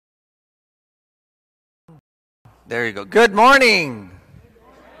There you go. Good morning.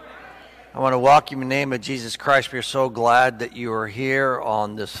 I want to welcome you in the name of Jesus Christ. We're so glad that you are here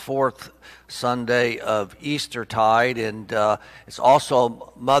on this fourth Sunday of Eastertide, and it's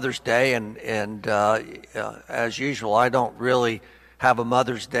also Mother's Day. And as usual, I don't really have a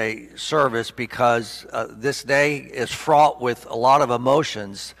Mother's Day service because this day is fraught with a lot of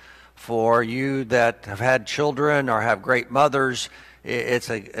emotions for you that have had children or have great mothers. It's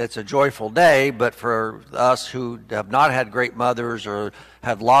a joyful day, but for us who have not had great mothers or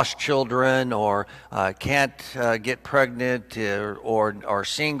have lost children or can't get pregnant or are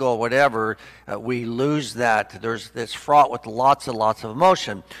single, whatever, we lose that. It's fraught with lots and lots of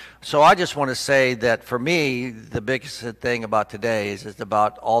emotion. So I just want to say that for me, the biggest thing about today is it's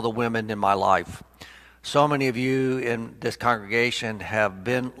about all the women in my life. So many of you in this congregation have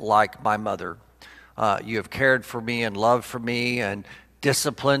been like my mother. You have cared for me and loved for me and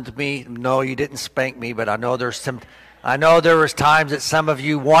disciplined me. No, you didn't spank me, but I know there was times that some of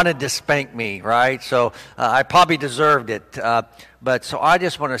you wanted to spank me, right? So I probably deserved it. But so I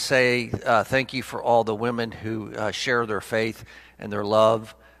just want to say thank you for all the women who share their faith and their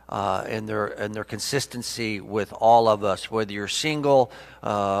love and their consistency with all of us, whether you're single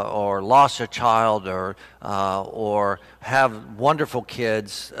or lost a child or have wonderful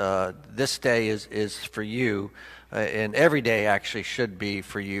kids. This day is for you, and every day actually should be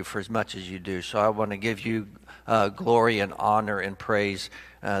for you for as much as you do. So I want to give you glory and honor and praise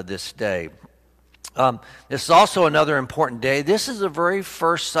this day. This is also another important day. This is the very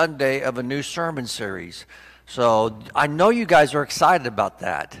first Sunday of a new sermon series. So I know you guys are excited about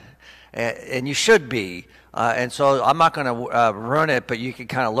that, and you should be. And so I'm not going to ruin it, but you can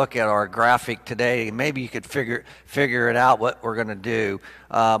kind of look at our graphic today, and maybe you could figure it out what we're going to do.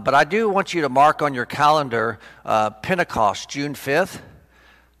 But I do want you to mark on your calendar Pentecost, June 5th.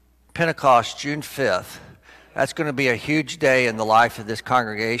 Pentecost, June 5th. That's going to be a huge day in the life of this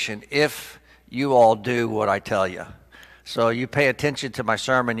congregation if you all do what I tell you. So you pay attention to my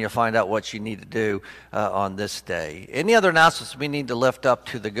sermon, you'll find out what you need to do on this day. Any other announcements we need to lift up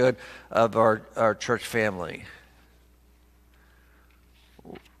to the good of our church family?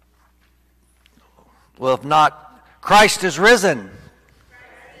 Well, if not, Christ is risen.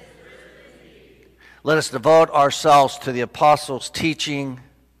 Let us devote ourselves to the apostles' teaching,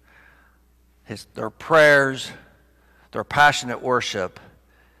 their prayers, their passionate worship,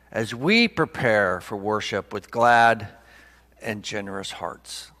 as we prepare for worship with glad and generous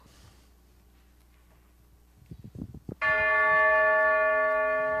hearts.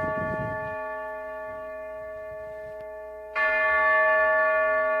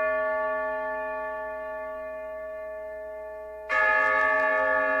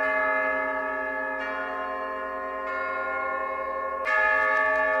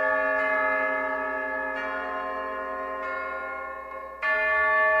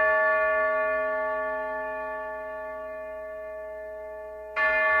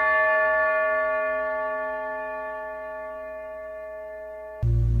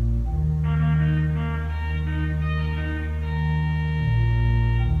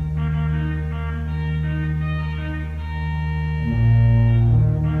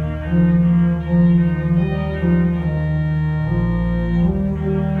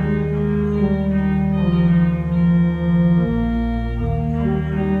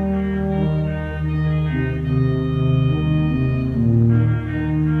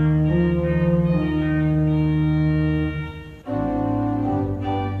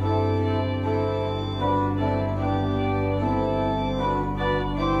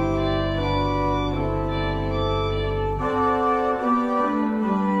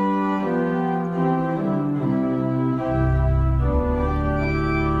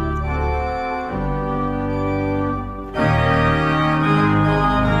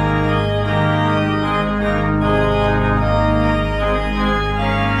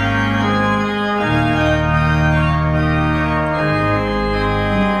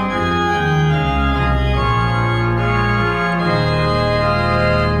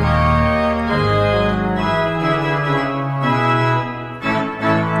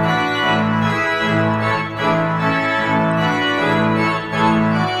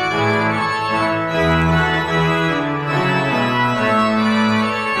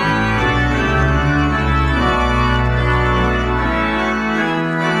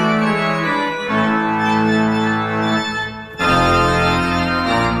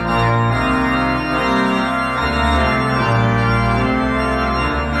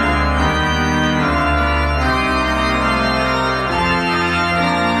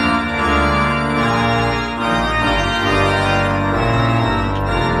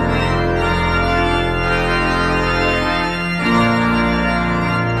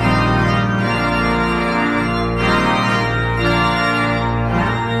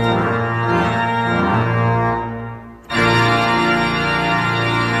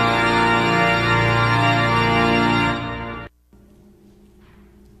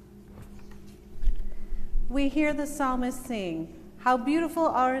 hear the psalmist sing, "How beautiful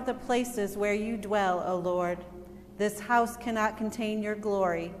are the places where you dwell, O Lord. This house cannot contain your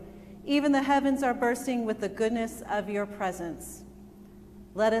glory. Even the heavens are bursting with the goodness of your presence."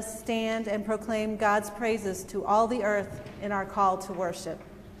 Let us stand and proclaim God's praises to all the earth in our call to worship.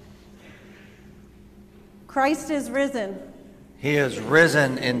 Christ is risen. He is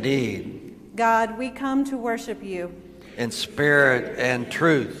risen indeed. God, we come to worship you. In spirit and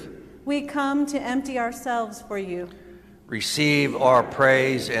truth. We come to empty ourselves for you. Receive our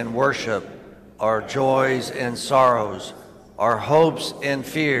praise and worship, our joys and sorrows, our hopes and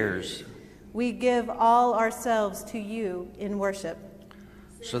fears. We give all ourselves to you in worship.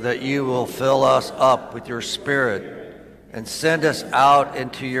 So that you will fill us up with your Spirit and send us out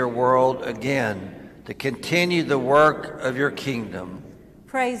into your world again to continue the work of your kingdom.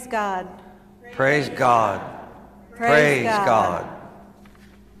 Praise God. Praise God. Praise God.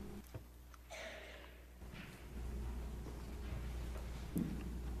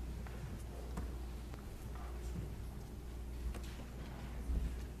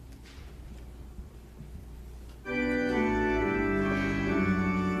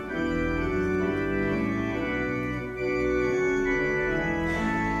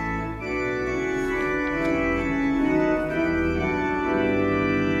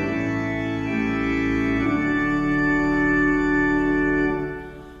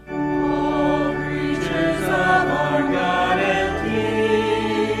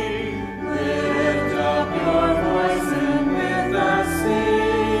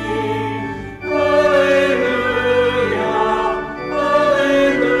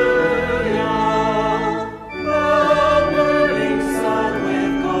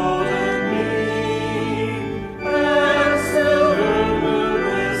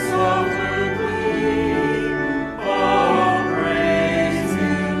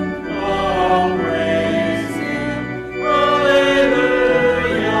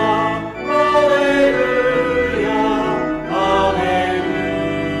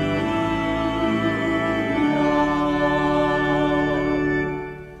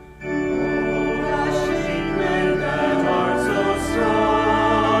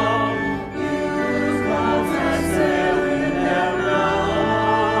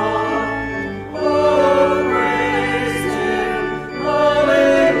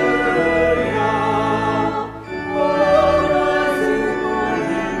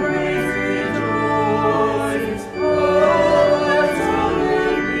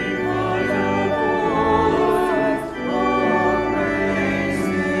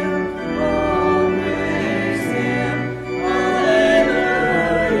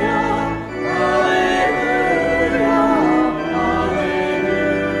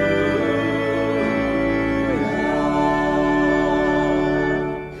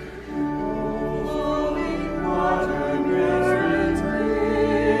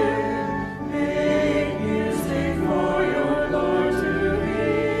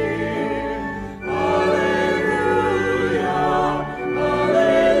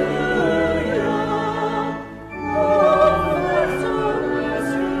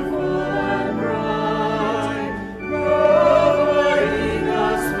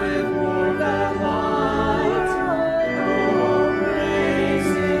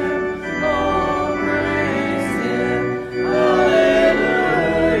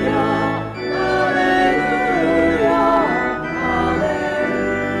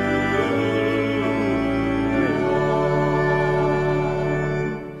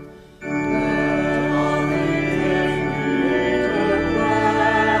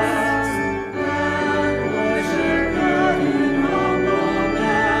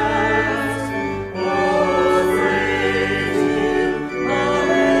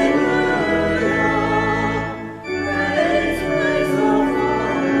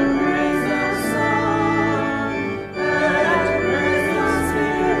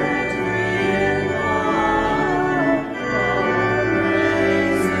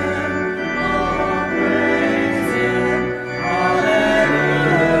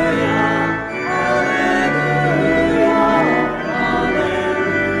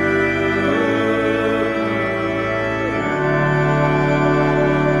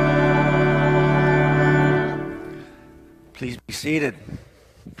 Seated.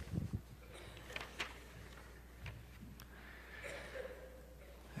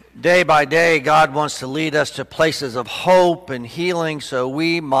 Day by day, God wants to lead us to places of hope and healing so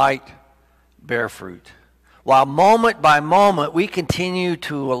we might bear fruit. While moment by moment, we continue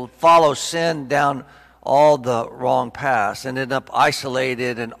to follow sin down all the wrong paths and end up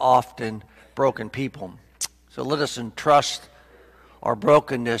isolated and often broken people. So let us entrust our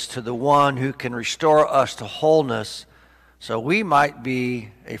brokenness to the one who can restore us to wholeness so we might be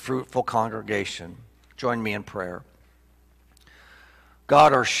a fruitful congregation. Join me in prayer.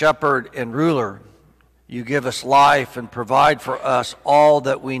 God, our shepherd and ruler, you give us life and provide for us all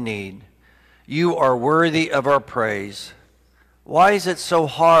that we need. You are worthy of our praise. Why is it so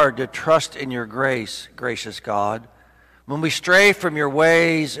hard to trust in your grace, gracious God? When we stray from your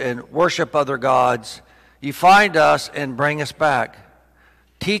ways and worship other gods, you find us and bring us back.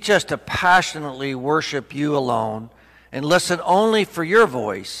 Teach us to passionately worship you alone and listen only for your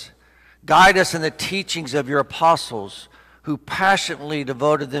voice. Guide us in the teachings of your apostles who passionately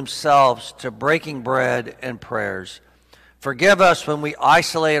devoted themselves to breaking bread and prayers. Forgive us when we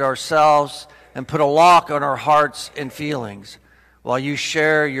isolate ourselves and put a lock on our hearts and feelings while you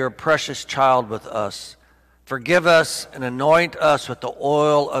share your precious child with us. Forgive us and anoint us with the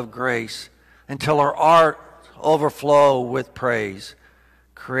oil of grace until our hearts overflow with praise.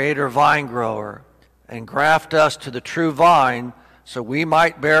 Creator vine grower, and graft us to the true vine so we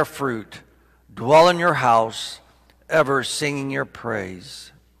might bear fruit, dwell in your house, ever singing your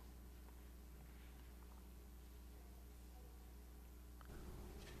praise.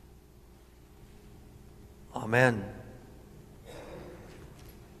 Amen.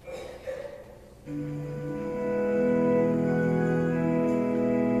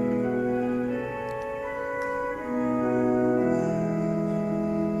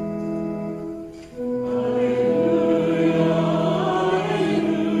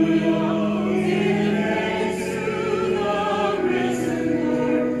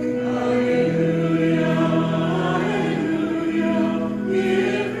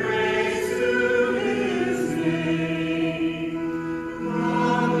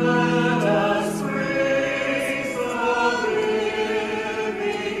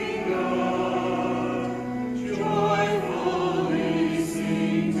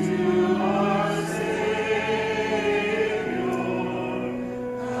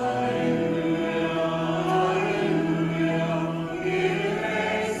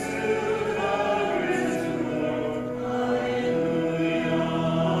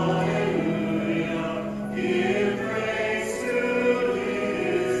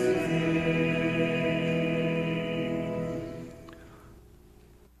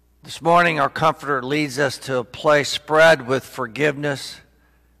 This morning, our Comforter leads us to a place spread with forgiveness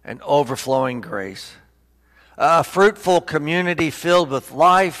and overflowing grace. A fruitful community filled with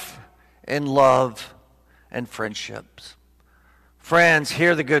life and love and friendships. Friends,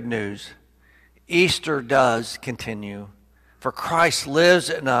 hear the good news. Easter does continue, for Christ lives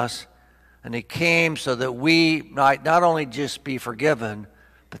in us, and he came so that we might not only just be forgiven,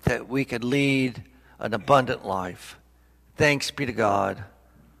 but that we could lead an abundant life. Thanks be to God.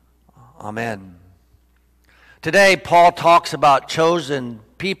 Amen. Today, Paul talks about chosen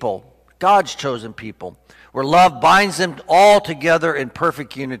people, God's chosen people, where love binds them all together in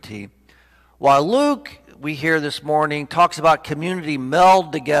perfect unity. While Luke, we hear this morning, talks about community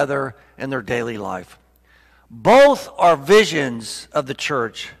meld together in their daily life. Both are visions of the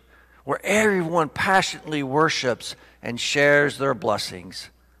church where everyone passionately worships and shares their blessings.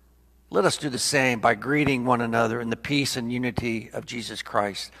 Let us do the same by greeting one another in the peace and unity of Jesus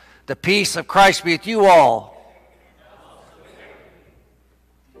Christ. The peace of Christ be with you all.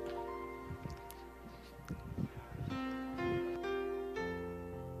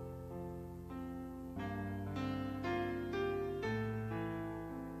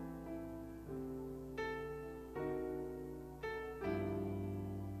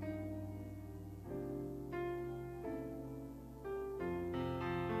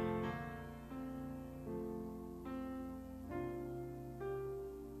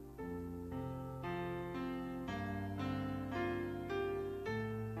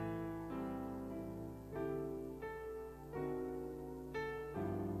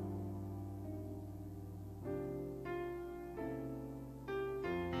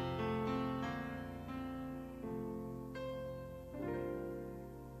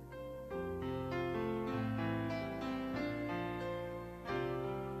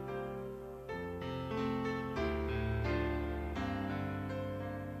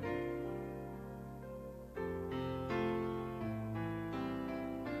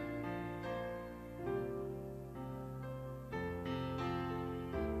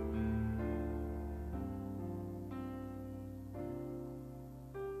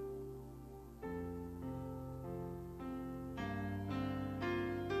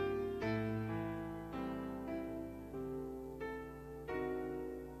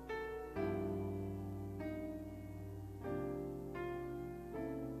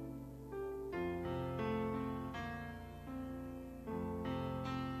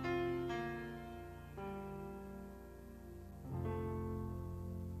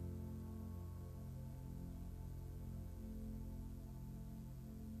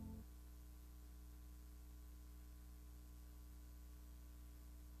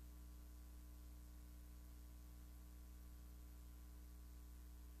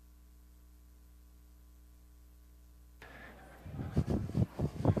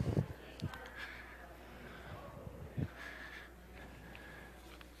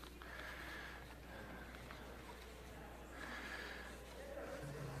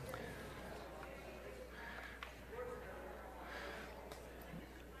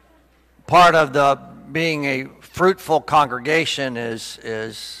 part of the being a fruitful congregation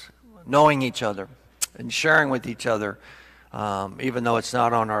is knowing each other and sharing with each other. Even though it's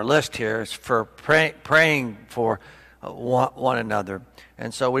not on our list here, it's for praying for one another.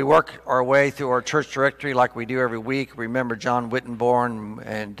 And so we work our way through our church directory like we do every week. Remember John Wittenborn,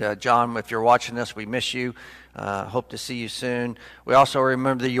 and John, if you're watching this, we miss you. Hope to see you soon. We also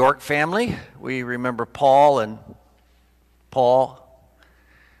remember the York family. We remember Paul and Paul.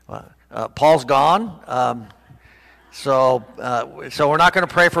 Paul's gone. So we're not going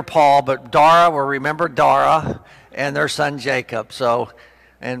to pray for Paul, but Dara, we'll remember Dara and their son Jacob.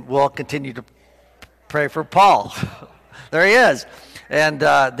 And we'll continue to pray for Paul. There he is. And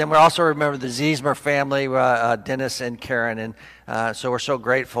then we also remember the Ziesmer family, Dennis and Karen. And so we're so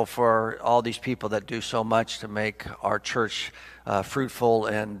grateful for all these people that do so much to make our church fruitful,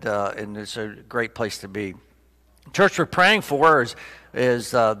 and it's a great place to be. Church we're praying for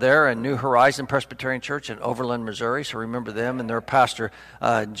is there in New Horizon Presbyterian Church in Overland, Missouri. So remember them and their pastor,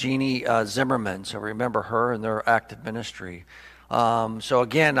 Jeannie Zimmerman. So remember her and their active ministry. So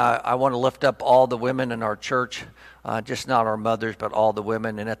again, I want to lift up all the women in our church, just not our mothers, but all the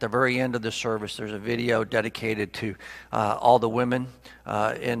women. And at the very end of the service, there's a video dedicated to all the women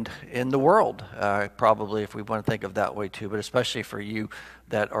in the world, probably, if we want to think of that way too, but especially for you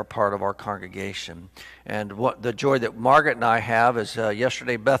that are part of our congregation. And what the joy that Margaret and I have is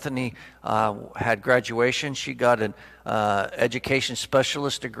yesterday Bethany had graduation. She got an education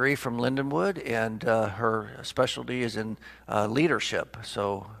specialist degree from Lindenwood, and her specialty is in leadership.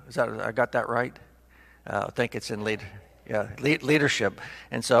 So I got that right? I think it's in leadership.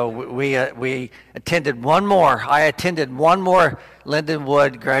 And so we attended one more. I attended one more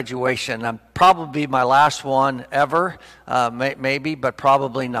Lindenwood graduation. Probably my last one ever, maybe, but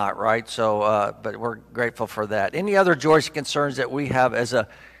probably not, right? So, but we're grateful for that. Any other joys and concerns that we have as a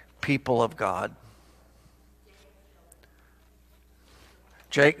people of God?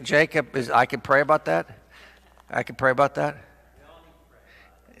 Jacob is. I can pray about that. I can pray about that.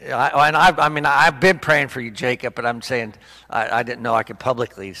 I've been praying for you, Jacob, but I'm saying I didn't know I could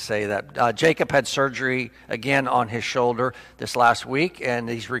publicly say that. Jacob had surgery again on his shoulder this last week, and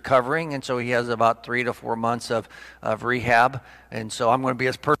he's recovering, and so he has about 3 to 4 months of rehab, and so I'm going to be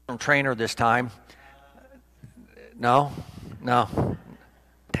his personal trainer this time. No,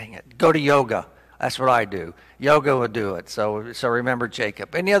 dang it, go to yoga. That's what I do. Yoga will do it. So remember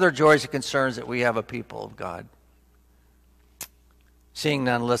Jacob. Any other joys and concerns that we have a people of God? Seeing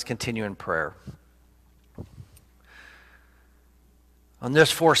none, let's continue in prayer. On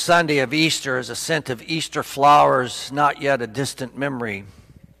this fourth Sunday of Easter, as a scent of Easter flowers, not yet a distant memory,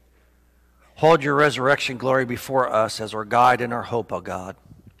 hold your resurrection glory before us as our guide and our hope, O God.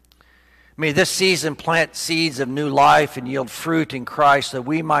 May this season plant seeds of new life and yield fruit in Christ, that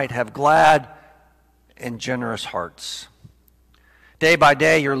we might have glad and generous hearts. Day by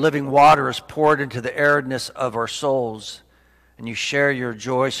day, your living water is poured into the aridness of our souls, and you share your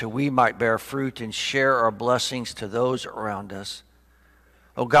joy so we might bear fruit and share our blessings to those around us.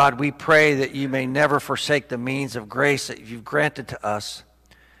 Oh God, we pray that you may never forsake the means of grace that you've granted to us.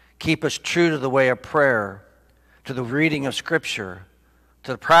 Keep us true to the way of prayer, to the reading of Scripture,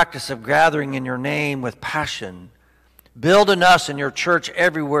 to the practice of gathering in your name with passion. Build in us and your church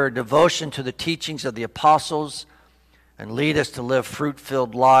everywhere devotion to the teachings of the apostles, and lead us to live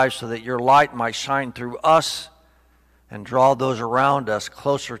fruit-filled lives so that your light might shine through us and draw those around us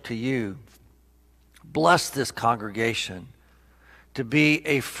closer to you. Bless this congregation to be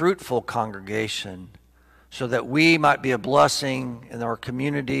a fruitful congregation so that we might be a blessing in our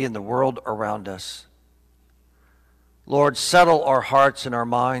community and the world around us. Lord, settle our hearts and our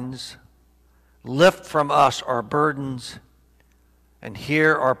minds. Lift from us our burdens and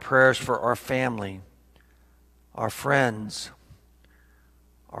hear our prayers for our family, our friends,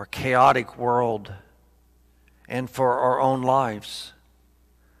 our chaotic world, and for our own lives.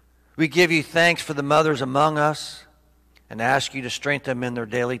 We give you thanks for the mothers among us and ask you to strengthen them in their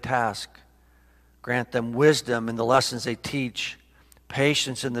daily task. Grant them wisdom in the lessons they teach,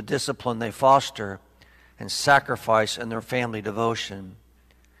 patience in the discipline they foster, and sacrifice in their family devotion.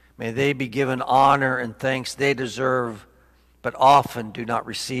 May they be given honor and thanks they deserve, but often do not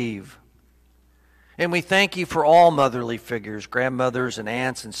receive. And we thank you for all motherly figures, grandmothers and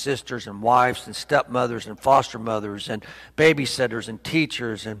aunts and sisters and wives and stepmothers and foster mothers and babysitters and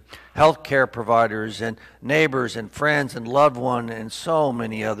teachers and healthcare providers and neighbors and friends and loved ones and so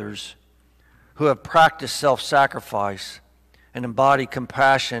many others who have practiced self-sacrifice and embody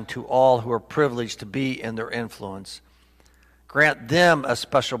compassion to all who are privileged to be in their influence. Grant them a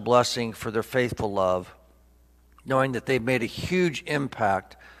special blessing for their faithful love, knowing that they've made a huge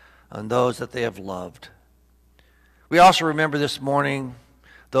impact on those that they have loved. We also remember this morning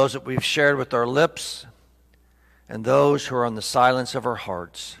those that we've shared with our lips and those who are on the silence of our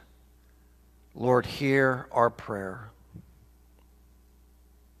hearts. Lord, hear our prayer.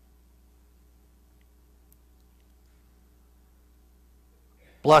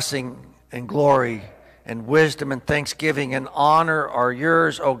 Blessing and glory and wisdom and thanksgiving and honor are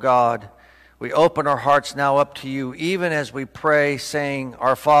yours, O God. We open our hearts now up to you, even as we pray, saying,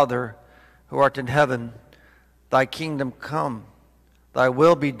 Our Father, who art in heaven, thy kingdom come, thy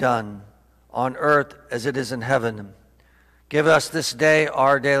will be done, on earth as it is in heaven. Give us this day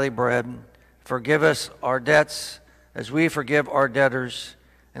our daily bread. Forgive us our debts as we forgive our debtors.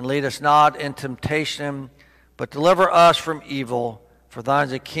 And lead us not in temptation, but deliver us from evil. For thine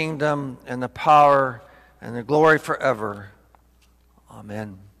is the kingdom and the power and the glory forever.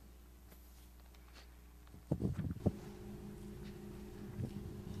 Amen.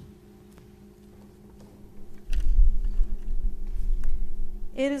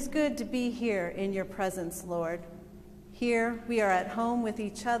 It is good to be here in your presence, Lord. Here we are at home with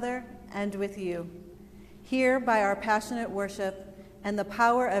each other and with you. Here by our passionate worship and the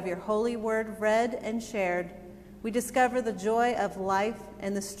power of your holy word read and shared, we discover the joy of life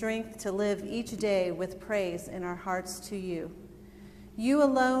and the strength to live each day with praise in our hearts to you. You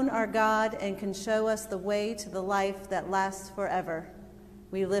alone are God and can show us the way to the life that lasts forever.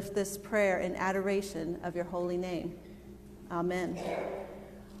 We lift this prayer in adoration of your holy name. Amen.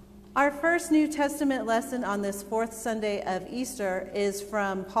 Our first New Testament lesson on this fourth Sunday of Easter is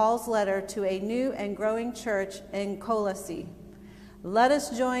from Paul's letter to a new and growing church in Colossae. Let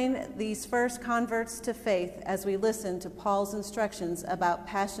us join these first converts to faith as we listen to Paul's instructions about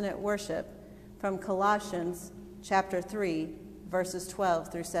passionate worship from Colossians chapter 3, verses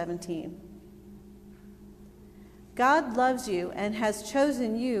 12 through 17. God loves you and has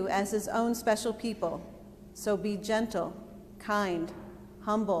chosen you as his own special people. So be gentle, kind,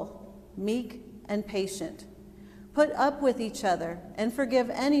 humble, meek, and patient. Put up with each other and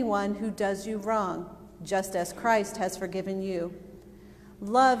forgive anyone who does you wrong, just as Christ has forgiven you.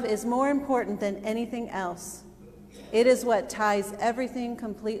 Love is more important than anything else. It is what ties everything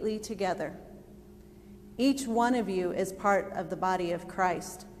completely together. Each one of you is part of the body of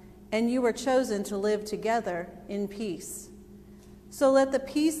Christ, and you were chosen to live together in peace. So let the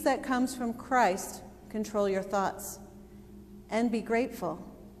peace that comes from Christ control your thoughts, and be grateful.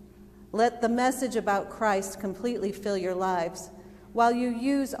 Let the message about Christ completely fill your lives, while you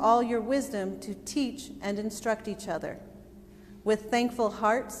use all your wisdom to teach and instruct each other. With thankful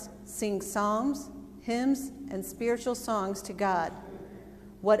hearts, sing psalms, hymns, and spiritual songs to God.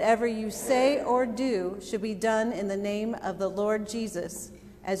 Whatever you say or do should be done in the name of the Lord Jesus,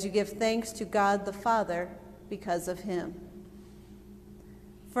 as you give thanks to God the Father because of him.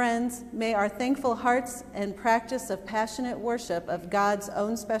 Friends, may our thankful hearts and practice of passionate worship of God's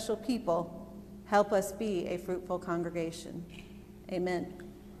own special people help us be a fruitful congregation. Amen.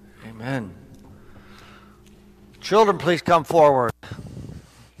 Amen. Children, please come forward.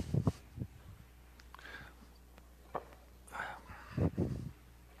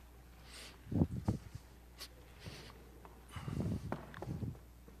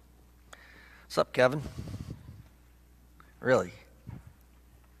 What's up, Kevin? Really?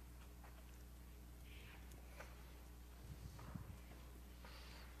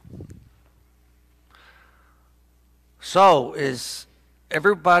 So, is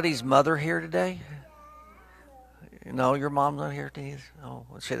everybody's mother here today? No, your mom's not here today. Oh,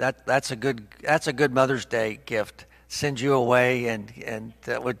 let's say that's a good Mother's Day gift. Send you away and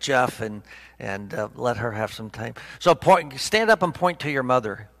with Jeff and let her have some time. So stand up and point to your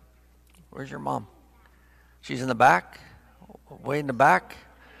mother. Where's your mom? She's in the back, way in the back.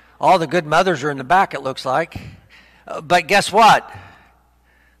 All the good mothers are in the back, it looks like. But guess what?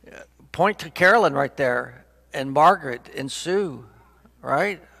 Point to Carolyn right there, and Margaret and Sue,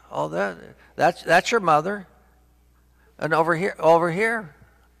 right? All that's your mother. And over here,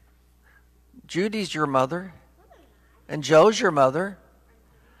 Judy's your mother, and Joe's your mother.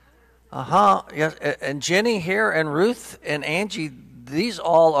 Yes, and Jenny here, and Ruth and Angie. These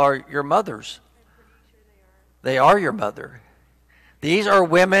all are your mothers. They are your mother. These are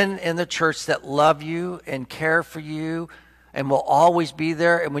women in the church that love you and care for you and will always be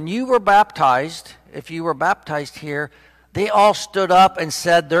there. And when you were baptized, if you were baptized here, they all stood up and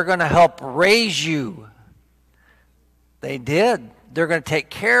said they're going to help raise you. They did. They're going to take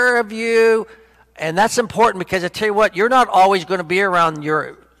care of you. And that's important because I tell you what, you're not always going to be around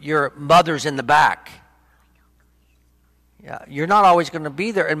your mothers in the back. Yeah, you're not always going to be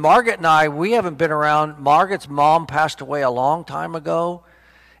there. And Margaret and I, we haven't been around. Margaret's mom passed away a long time ago.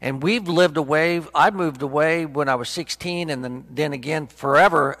 And we've lived away. I moved away when I was 16 and then again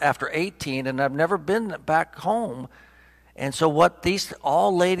forever after 18, and I've never been back home. And so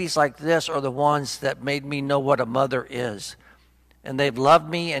all ladies like this are the ones that made me know what a mother is. And they've loved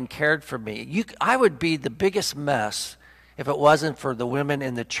me and cared for me. I would be the biggest mess if it wasn't for the women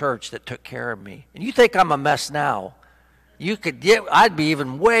in the church that took care of me. And you think I'm a mess now. I'd be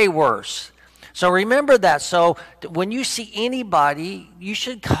even way worse. So remember that. So when you see anybody, you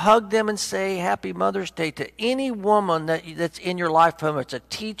should hug them and say Happy Mother's Day to any woman that's in your life, whether it's a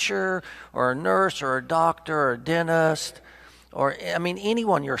teacher or a nurse or a doctor or a dentist, or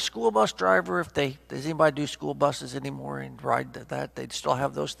anyone. You're a school bus driver. Does anybody do school buses anymore and ride that? They still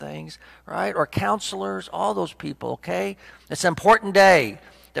have those things, right? Or counselors, all those people, okay? It's an important day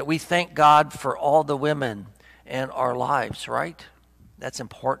that we thank God for all the women in our lives, right? That's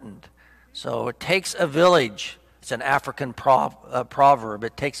important. So it takes a village. It's an African proverb.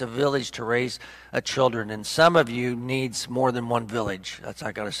 It takes a village to raise children, and some of you needs more than one village. That's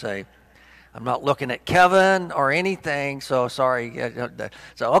I got to say. I'm not looking at Kevin or anything, so sorry.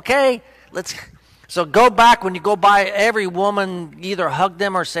 So okay, So go back when you go by every woman, either hug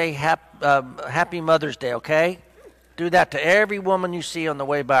them or say Happy Mother's Day. Okay, do that to every woman you see on the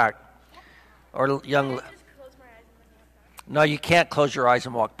way back, or young. No, you can't close your eyes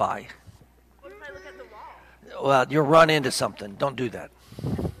and walk by. Well, you'll run into something. Don't do that.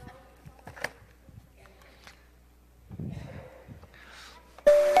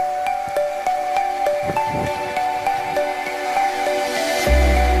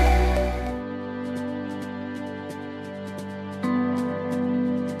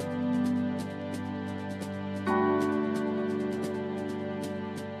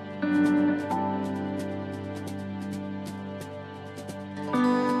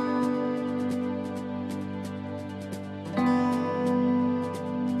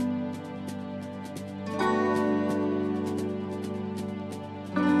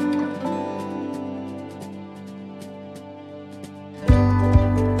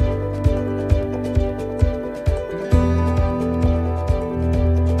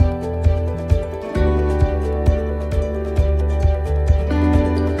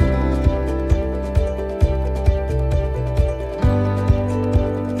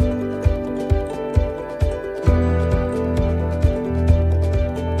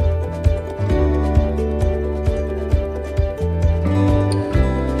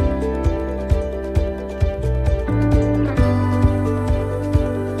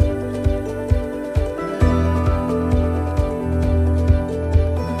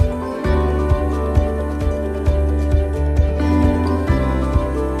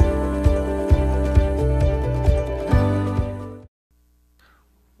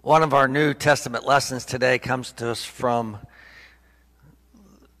 One of our New Testament lessons today comes to us from,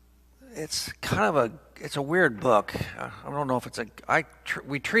 it's a weird book. I don't know if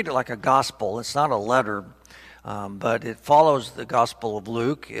we treat it like a gospel. It's not a letter, but it follows the Gospel of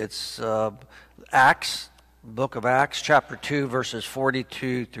Luke. It's Acts, book of Acts, chapter 2, verses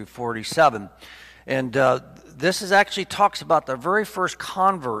 42 through 47. And this actually talks about the very first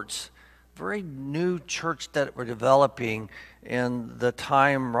converts, very new church that we're developing in the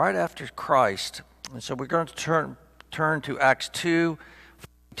time right after Christ. And so we're going to turn to Acts 2,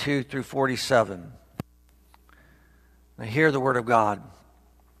 42 through 47. Now hear the word of God.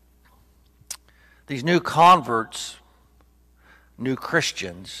 These new converts, new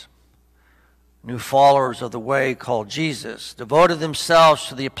Christians, new followers of the way called Jesus, devoted themselves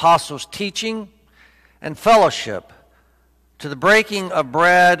to the apostles' teaching and fellowship, to the breaking of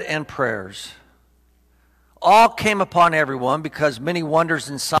bread and prayers. All came upon everyone because many wonders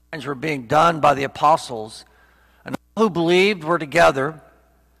and signs were being done by the apostles, and all who believed were together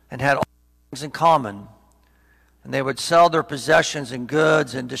and had all things in common. And they would sell their possessions and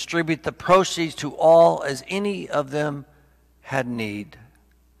goods and distribute the proceeds to all as any of them had need.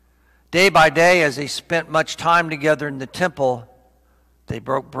 Day by day, as they spent much time together in the temple, they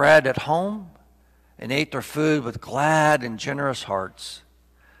broke bread at home and ate their food with glad and generous hearts,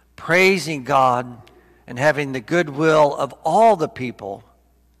 praising God and having the goodwill of all the people.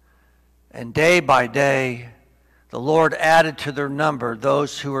 And day by day, the Lord added to their number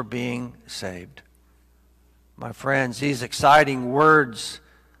those who were being saved. My friends, these exciting words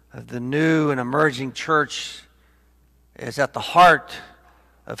of the new and emerging church is at the heart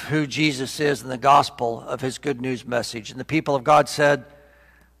of who Jesus is in the gospel of his good news message. And the people of God said,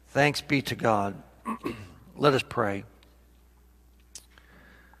 "Thanks be to God." Let us pray.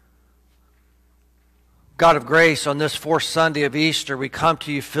 God of grace, on this fourth Sunday of Easter, we come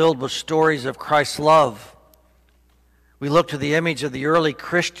to you filled with stories of Christ's love. We look to the image of the early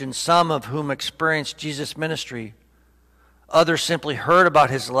Christians, some of whom experienced Jesus' ministry. Others simply heard about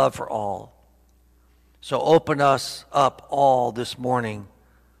his love for all. So open us up all this morning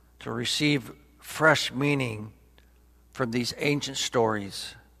to receive fresh meaning from these ancient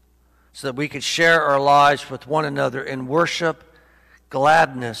stories, so that we could share our lives with one another in worship,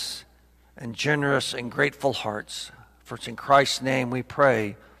 gladness, and generous and grateful hearts. For it's in Christ's name we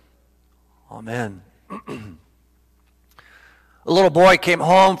pray. Amen. A little boy came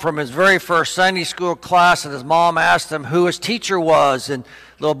home from his very first Sunday school class, and his mom asked him who his teacher was. And the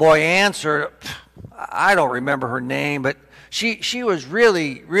little boy answered, I don't remember her name, but she was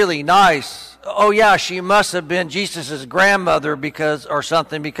really, really nice. Oh, yeah, she must have been Jesus' grandmother or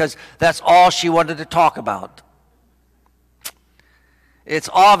something, because that's all she wanted to talk about. It's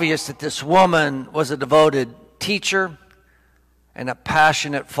obvious that this woman was a devoted teacher and a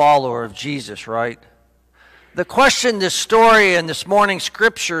passionate follower of Jesus, right? The question this story and this morning's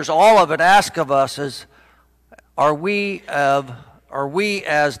scriptures, all of it ask of us is, are we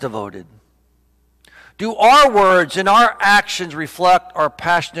as devoted? Do our words and our actions reflect our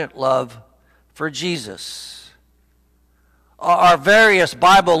passionate love for Jesus? Our various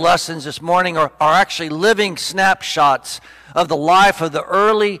Bible lessons this morning are actually living snapshots of the life of the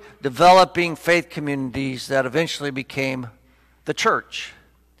early developing faith communities that eventually became the church.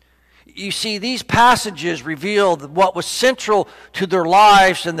 You see, these passages reveal what was central to their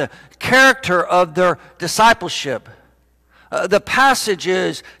lives and the character of their discipleship. The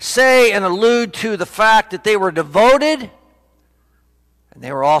passages say and allude to the fact that they were devoted and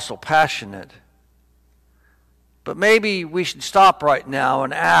they were also passionate. But maybe we should stop right now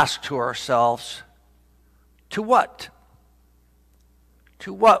and ask to ourselves, to what?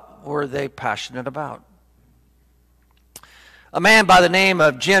 To what were they passionate about? A man by the name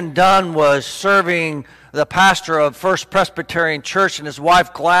of Jim Dunn was serving the pastor of First Presbyterian Church, and his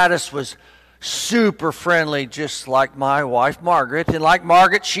wife Gladys was super friendly, just like my wife Margaret. And like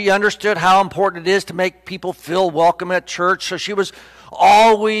Margaret, she understood how important it is to make people feel welcome at church, so she was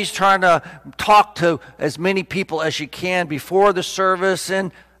always trying to talk to as many people as she can before the service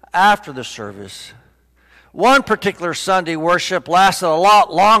and after the service. One particular Sunday worship lasted a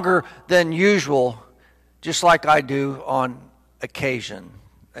lot longer than usual, just like I do on occasion.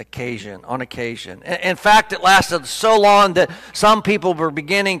 In fact, it lasted so long that some people were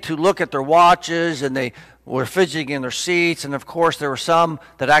beginning to look at their watches and they were fidgeting in their seats. And of course, there were some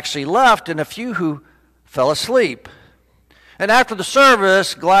that actually left and a few who fell asleep. And after the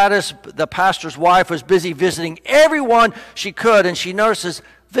service, Gladys, the pastor's wife, was busy visiting everyone she could, and she noticed this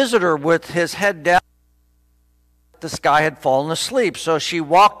visitor with his head down. This guy had fallen asleep. So she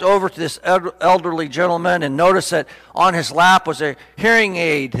walked over to this elderly gentleman and noticed that on his lap was a hearing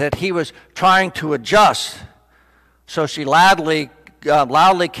aid that he was trying to adjust. So she loudly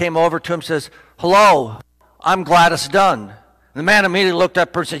came over to him and says, "Hello, I'm Gladys Dunn." And the man immediately looked up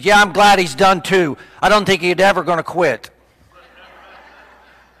at her and said, "Yeah, I'm glad he's done too. I don't think he's ever going to quit."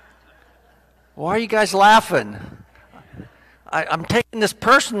 Why are you guys laughing? I'm taking this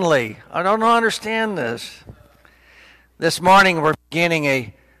personally. I don't understand this. This morning we're beginning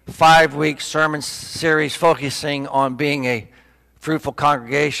a 5-week sermon series focusing on being a fruitful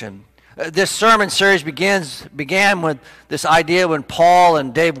congregation. This sermon series began with this idea when Paul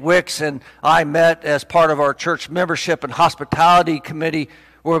and Dave Wicks and I met as part of our church membership and hospitality committee,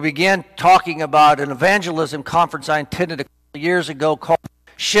 where we began talking about an evangelism conference I attended a couple of years ago called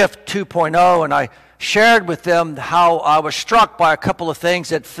Shift 2.0, and I shared with them how I was struck by a couple of things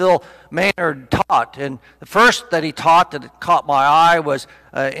that Phil Maynard taught. And the first that he taught that caught my eye was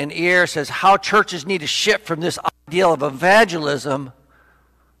in ear, says how churches need to shift from this ideal of evangelism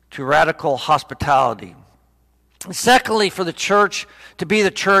to radical hospitality. And secondly, for the church to be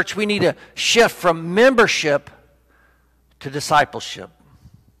the church, we need to shift from membership to discipleship.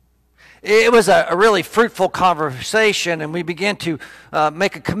 It was a really fruitful conversation, and we began to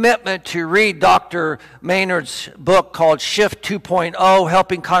make a commitment to read Dr. Maynard's book called Shift 2.0,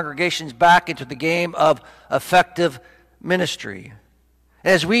 Helping Congregations Back into the Game of Effective Ministry.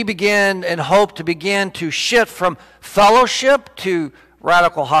 As we begin and hope to begin to shift from fellowship to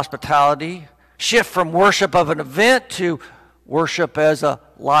radical hospitality, shift from worship of an event to worship as a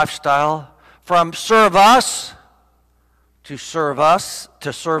lifestyle, from service,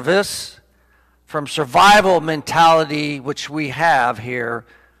 from survival mentality, which we have here,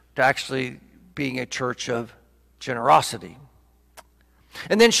 to actually being a church of generosity.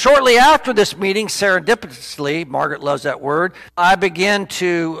 And then shortly after this meeting, serendipitously, Margaret loves that word, I began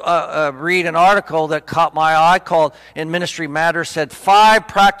to read an article that caught my eye called In Ministry Matters, said 5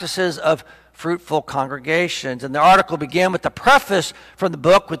 practices of fruitful congregations. And the article began with the preface from the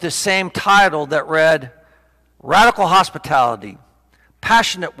book with the same title that read, Radical Hospitality,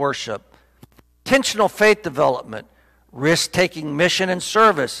 Passionate Worship, Intentional Faith Development, Risk-Taking Mission and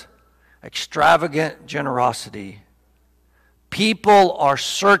Service, Extravagant Generosity. People are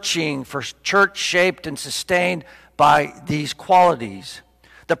searching for church shaped and sustained by these qualities.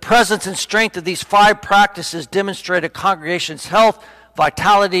 The presence and strength of these 5 practices demonstrate a congregation's health,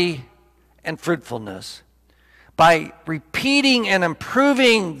 vitality, and fruitfulness. By repeating and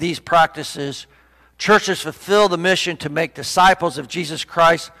improving these practices, churches fulfill the mission to make disciples of Jesus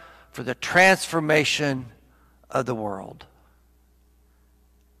Christ for the transformation of the world.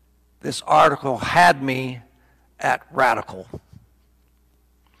 This article had me at radical.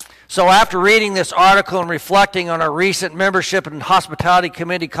 So after reading this article and reflecting on our recent membership and hospitality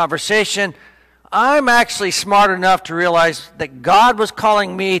committee conversation, I'm actually smart enough to realize that God was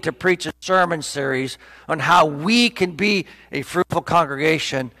calling me to preach a sermon series on how we can be a fruitful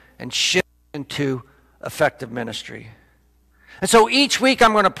congregation and shift into effective ministry. And so each week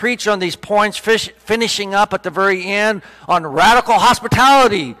I'm going to preach on these points, finishing up at the very end on Radical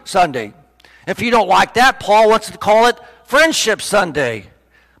Hospitality Sunday. If you don't like that, Paul wants to call it Friendship Sunday.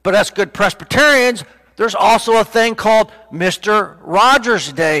 But as good Presbyterians, there's also a thing called Mr.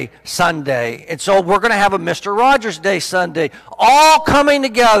 Rogers Day Sunday. And so we're going to have a Mr. Rogers Day Sunday, all coming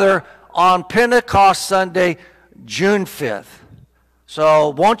together on Pentecost Sunday, June 5th. So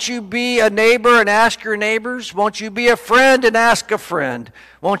won't you be a neighbor and ask your neighbors? Won't you be a friend and ask a friend?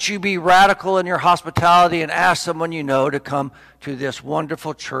 Won't you be radical in your hospitality and ask someone you know to come to this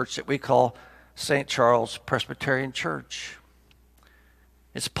wonderful church that we call St. Charles Presbyterian Church?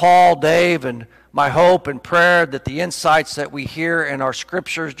 It's Paul, Dave, and my hope and prayer that the insights that we hear in our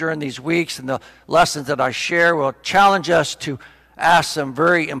scriptures during these weeks and the lessons that I share will challenge us to ask some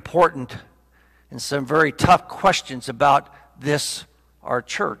very important and some very tough questions about this, our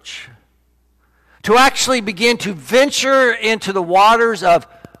church. To actually begin to venture into the waters of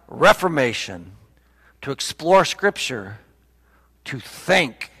reformation, to explore Scripture, to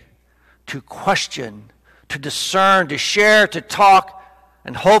think, to question, to discern, to share, to talk,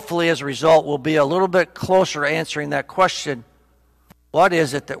 and hopefully as a result we'll be a little bit closer answering that question, what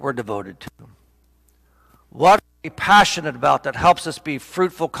is it that we're devoted to? What are we passionate about that helps us be a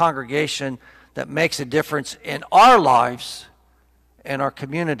fruitful congregation that makes a difference in our lives and our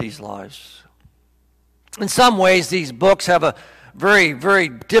community's lives? In some ways, these books have a very, very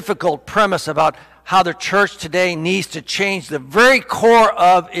difficult premise about how the church today needs to change the very core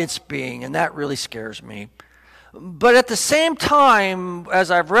of its being, and that really scares me. But at the same time,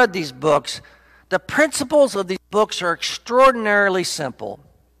 as I've read these books, the principles of these books are extraordinarily simple.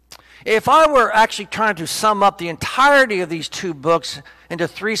 If I were actually trying to sum up the entirety of these 2 books into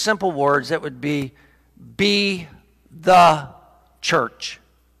 3 simple words, it would be the church.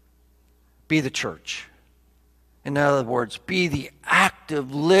 Be the church. In other words, be the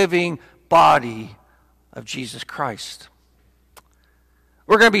active, living body of Jesus Christ.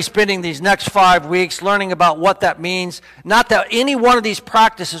 We're going to be spending these next 5 weeks learning about what that means. Not that any one of these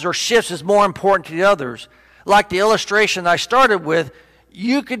practices or shifts is more important to the others. Like the illustration I started with,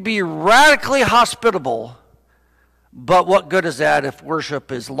 you could be radically hospitable, but what good is that if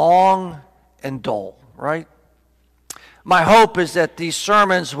worship is long and dull, right? My hope is that these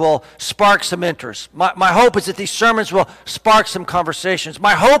sermons will spark some interest. My hope is that these sermons will spark some conversations.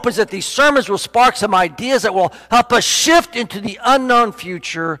 My hope is that these sermons will spark some ideas that will help us shift into the unknown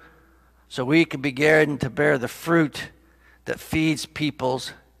future so we can begin to bear the fruit that feeds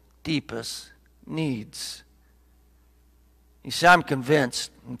people's deepest needs. You see, I'm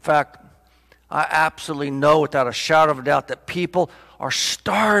convinced, in fact, I absolutely know without a shadow of a doubt that people are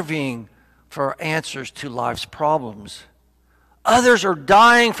starving for answers to life's problems. Others are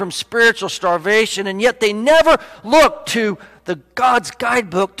dying from spiritual starvation, and yet they never look to the God's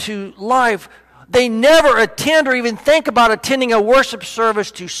guidebook to life. They never attend or even think about attending a worship service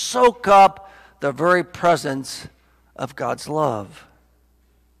to soak up the very presence of God's love.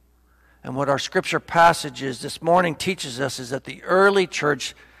 And what our scripture passages this morning teaches us is that the early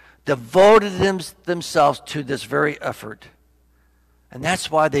church devoted themselves to this very effort. And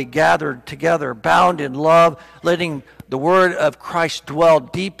that's why they gathered together, bound in love, letting the word of Christ dwell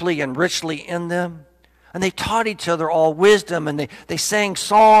deeply and richly in them. And they taught each other all wisdom, and they sang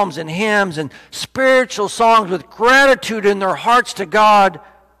psalms and hymns and spiritual songs with gratitude in their hearts to God.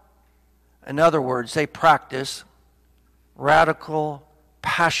 In other words, they practiced radical,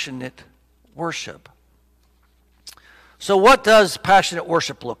 passionate worship. So what does passionate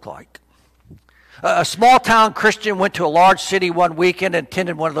worship look like? A small-town Christian went to a large city one weekend and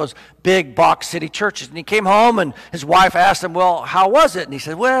attended one of those big box city churches. And he came home, and his wife asked him, well, how was it? And he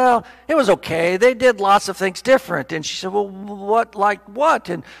said, well, it was okay. They did lots of things different. And she said, well, what, like what?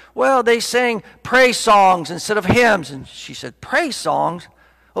 And, well, they sang praise songs instead of hymns. And she said, praise songs?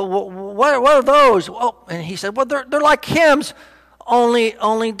 Well, what are those? Well, and he said, well, they're like hymns,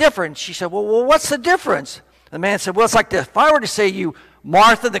 only different. She said, well, what's the difference? The man said, well, it's like this. If I were to say you,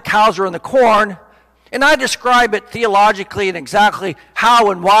 Martha, the cows are in the corn, and I describe it theologically and exactly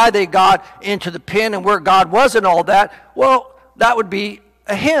how and why they got into the pen and where God was and all that, well, that would be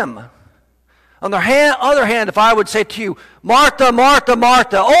a hymn. On the other hand, if I would say to you, Martha, Martha,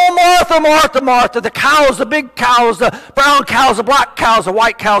 Martha, oh, Martha, Martha, Martha, the cows, the big cows, the brown cows, the black cows, the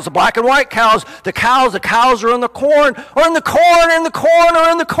white cows, the black and white cows, the cows are in the corn, or in the corn, in the corn,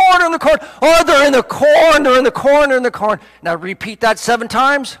 or in the corn, or in the corn, or they're in the corn, they're in the corn, they're in the corn. Now repeat that 7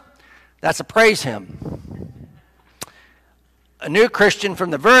 times. That's a praise hymn. A new Christian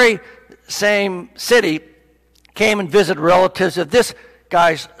from the very same city came and visited relatives of this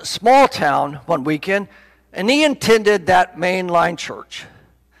guy's small town one weekend, and he attended that mainline church.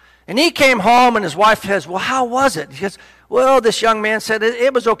 And he came home, and his wife says, well, how was it? He says, well, this young man said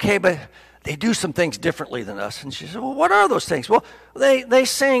it was okay, but they do some things differently than us. And she said, well, what are those things? Well, they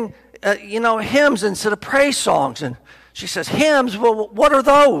sing, hymns instead of praise songs. And she says, hymns? Well, what are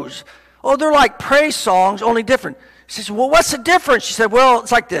those? Oh, they're like praise songs, only different. She says, well, what's the difference? She said, well,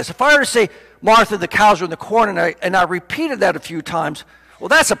 it's like this. If I were to say, Martha, the cows are in the corn, and I repeated that a few times, well,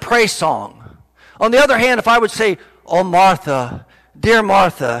 that's a praise song. On the other hand, if I would say, oh, Martha, dear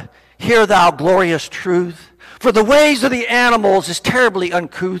Martha, hear thou glorious truth. For the ways of the animals is terribly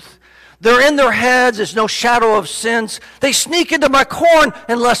uncouth. There in their heads is no shadow of sins. They sneak into my corn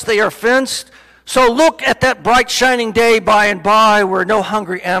unless they are fenced. So look at that bright shining day by and by where no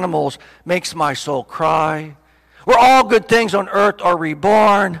hungry animals makes my soul cry. Where all good things on earth are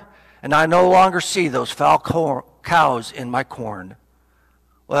reborn, and I no longer see those foul cows in my corn.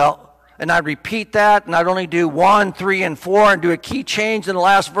 Well, and I repeat that, and I'd only do 1, 3, and 4, and do a key change in the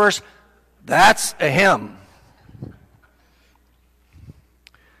last verse. That's a hymn.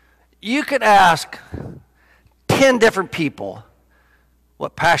 You could ask 10 different people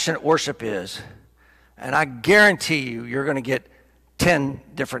what passionate worship is, and I guarantee you're going to get 10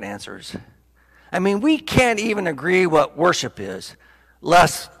 different answers. I mean, we can't even agree what worship is,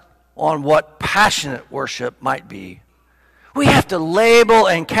 less on what passionate worship might be. We have to label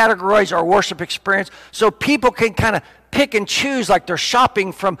and categorize our worship experience so people can kind of pick and choose like they're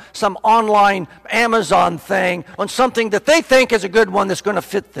shopping from some online Amazon thing on something that they think is a good one that's going to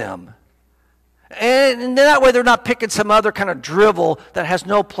fit them. And that way they're not picking some other kind of drivel that has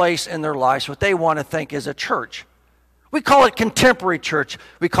no place in their lives, what they want to think is a church. We call it contemporary church.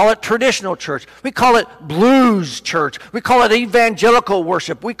 We call it traditional church. We call it blues church. We call it evangelical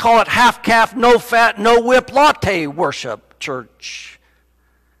worship. We call it half-calf, no-fat, no-whip latte worship church.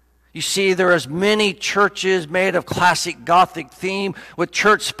 You see, there are as many churches made of classic Gothic theme with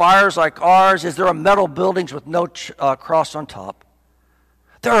church spires like ours as there are metal buildings with no cross on top.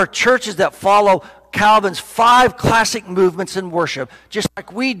 There are churches that follow Calvin's 5 classic movements in worship, just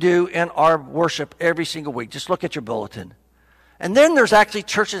like we do in our worship every single week. Just look at your bulletin. And then there's actually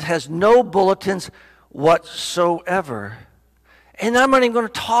churches that has no bulletins whatsoever. And I'm not even going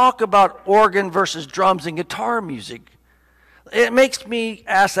to talk about organ versus drums and guitar music. It makes me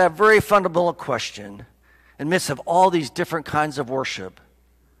ask that very fundamental question in the midst of all these different kinds of worship.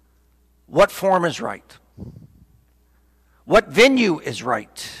 What form is right? What venue is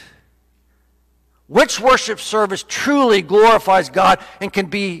right? Which worship service truly glorifies God and can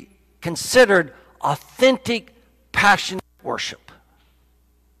be considered authentic, passionate worship?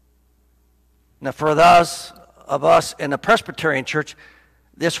 Now, for those of us in a Presbyterian church,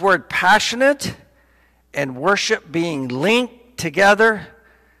 this word passionate and worship being linked together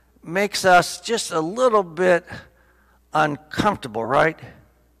makes us just a little bit uncomfortable, right?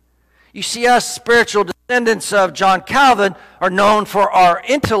 You see, us spiritual descendants of John Calvin are known for our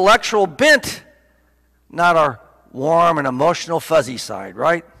intellectual bent, not our warm and emotional fuzzy side,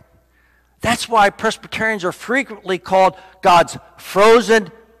 right? That's why Presbyterians are frequently called God's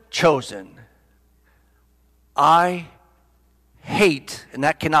frozen chosen. I hate, and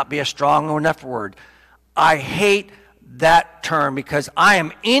that cannot be a strong enough word, I hate that term because I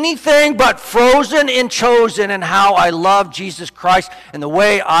am anything but frozen and chosen in how I love Jesus Christ and the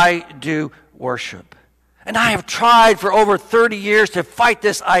way I do worship. And I have tried for over 30 years to fight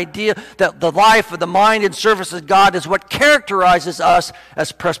this idea that the life of the mind and service of God is what characterizes us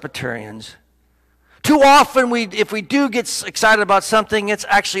as Presbyterians. Too often, if we do get excited about something, it's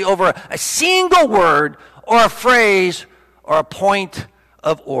actually over a single word or a phrase or a point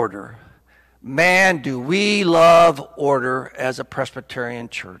of order. Man, do we love order as a Presbyterian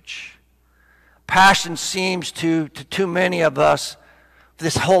church. Passion seems to too many of us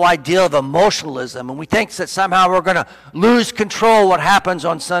this whole idea of emotionalism, and we think that somehow we're going to lose control what happens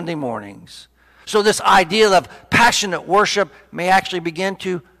on Sunday mornings. So this idea of passionate worship may actually begin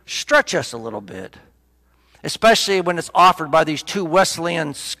to stretch us a little bit, especially when it's offered by these two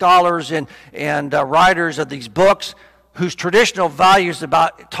Wesleyan scholars and writers of these books whose traditional values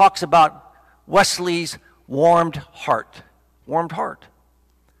talks about Wesley's warmed heart. Warmed heart.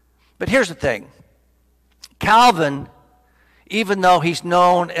 But here's the thing. Calvin, even though he's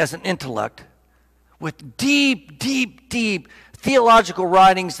known as an intellect, with deep, deep, deep theological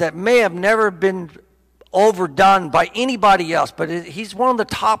writings that may have never been overdone by anybody else, but he's one of the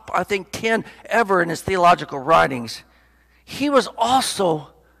top, I think, 10 ever in his theological writings. He was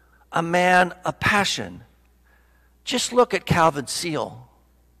also a man of passion. Just look at Calvin's seal.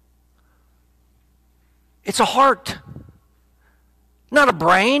 It's a heart, not a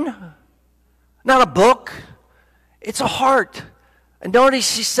brain, not a book. It's a heart. And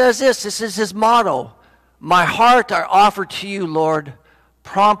notice he says this is his motto. My heart I offer to you, Lord,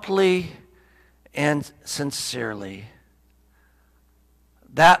 promptly and sincerely.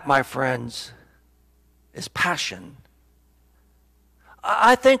 That, my friends, is passion.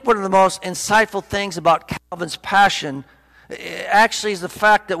 I think one of the most insightful things about Calvin's passion actually is the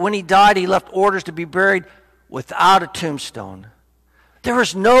fact that when he died, he left orders to be buried without a tombstone. There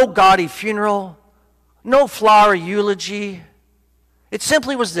was no gaudy funeral, no flowery eulogy. It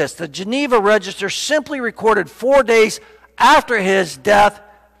simply was this. The Geneva Register simply recorded 4 days after his death,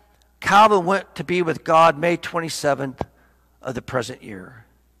 Calvin went to be with God May 27th of the present year.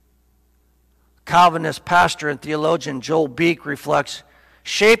 Calvinist pastor and theologian Joel Beeke reflects,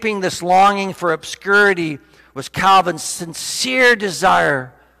 shaping this longing for obscurity was Calvin's sincere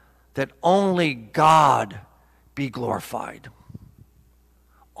desire that only God be glorified.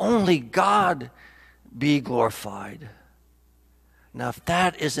 Only God be glorified. Now, if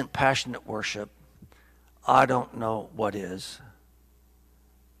that isn't passionate worship, I don't know what is.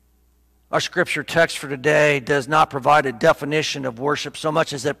 Our scripture text for today does not provide a definition of worship so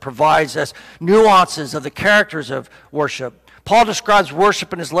much as it provides us nuances of the characters of worship. Paul describes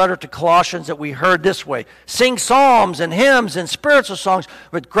worship in his letter to Colossians that we heard this way. Sing psalms and hymns and spiritual songs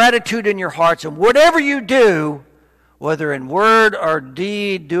with gratitude in your hearts, and whatever you do, whether in word or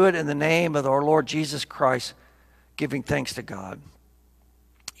deed, do it in the name of our Lord Jesus Christ, giving thanks to God.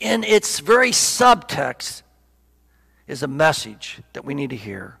 In its very subtext is a message that we need to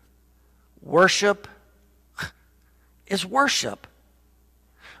hear. Worship is worship.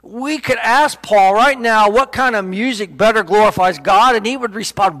 We could ask Paul right now what kind of music better glorifies God, and he would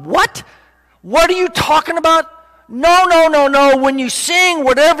respond, what? What are you talking about? No, no, no, no. When you sing,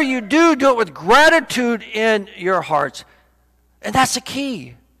 whatever you do, do it with gratitude in your hearts. And that's the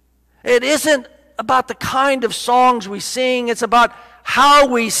key. It isn't about the kind of songs we sing. It's about how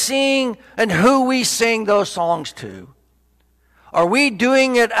we sing and who we sing those songs to. Are we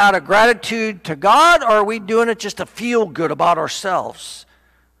doing it out of gratitude to God, or are we doing it just to feel good about ourselves?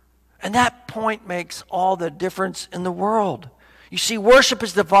 And that point makes all the difference in the world. You see, worship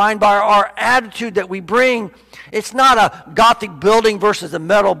is defined by our attitude that we bring. It's not a Gothic building versus a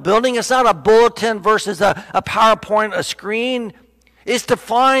metal building. It's not a bulletin versus a PowerPoint, a screen. It's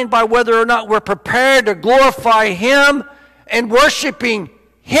defined by whether or not we're prepared to glorify Him and worshiping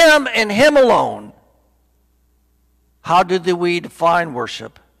Him and Him alone. How do we define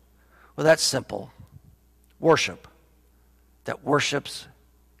worship? Well, that's simple. Worship that worships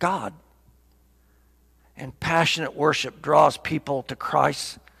God. And passionate worship draws people to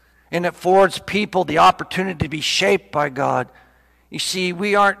Christ, and it affords people the opportunity to be shaped by God. You see,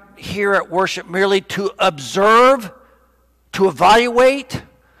 we aren't here at worship merely to observe, to evaluate,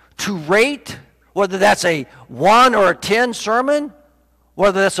 to rate, whether that's a 1 or a 10 sermon,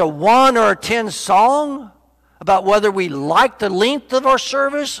 whether that's a 1 or a 10 song, about whether we like the length of our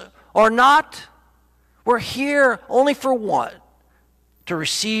service or not. We're here only for one, to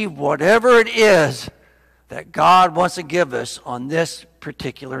receive whatever it is that God wants to give us on this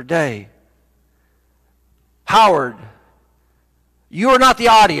particular day. Howard, you are not the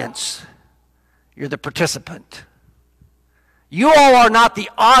audience. You're the participant. You all are not the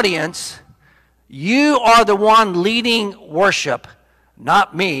audience. You are the one leading worship,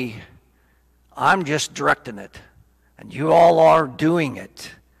 not me. I'm just directing it. And you all are doing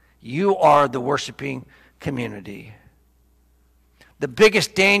it. You are the worshiping community. The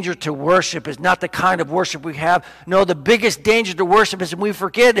biggest danger to worship is not the kind of worship we have. No, the biggest danger to worship is when we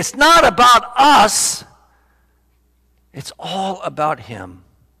forget it's not about us. It's all about Him.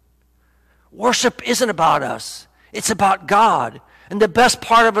 Worship isn't about us. It's about God. And the best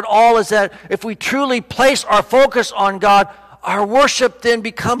part of it all is that if we truly place our focus on God, our worship then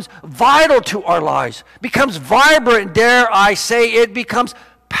becomes vital to our lives, becomes vibrant, dare I say, it becomes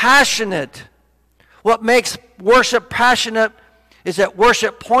passionate. What makes worship passionate is that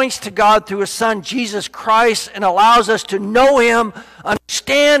worship points to God through His Son, Jesus Christ, and allows us to know Him,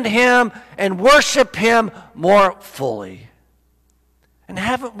 understand Him, and worship Him more fully. And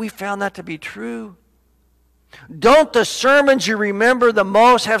haven't we found that to be true? Don't the sermons you remember the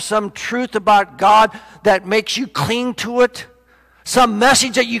most have some truth about God that makes you cling to it? Some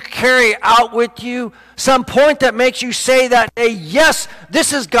message that you carry out with you? Some point that makes you say that day, yes,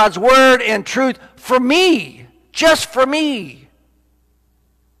 this is God's word and truth for me, just for me.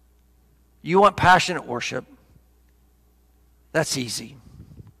 You want passionate worship? That's easy.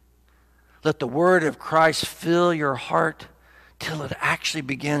 Let the word of Christ fill your heart till it actually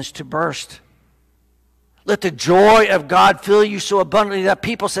begins to burst. Let the joy of God fill you so abundantly that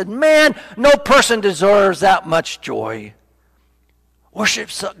people said, man, no person deserves that much joy. Worship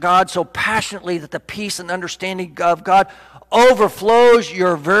God so passionately that the peace and understanding of God overflows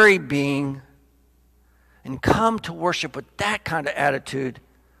your very being. And come to worship with that kind of attitude.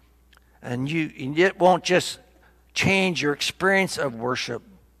 And it won't just change your experience of worship.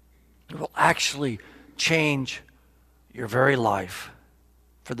 It will actually change your very life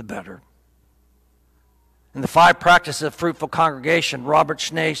for the better. In the 5 Practices of Fruitful Congregation, Robert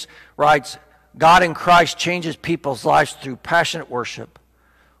Schnace writes, God in Christ changes people's lives through passionate worship.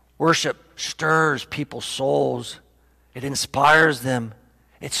 Worship stirs people's souls. It inspires them.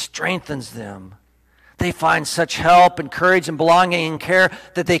 It strengthens them. They find such help and courage and belonging and care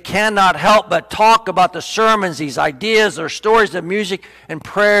that they cannot help but talk about the sermons, these ideas, their stories, the music, and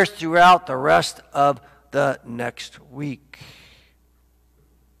prayers throughout the rest of the next week.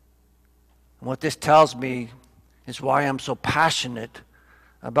 And what this tells me is why I'm so passionate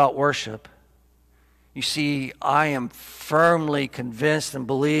about worship. You see, I am firmly convinced and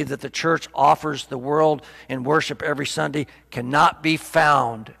believe that the church offers the world in worship every Sunday cannot be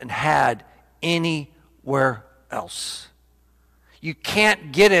found and had anywhere else. You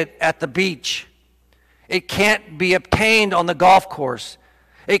can't get it at the beach. It can't be obtained on the golf course.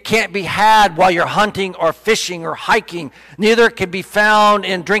 It can't be had while you're hunting or fishing or hiking. Neither can be found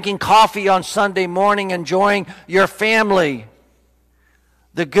in drinking coffee on Sunday morning, enjoying your family.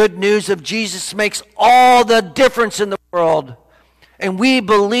 The good news of Jesus makes all the difference in the world. And we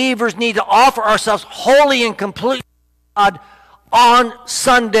believers need to offer ourselves wholly and completely to God on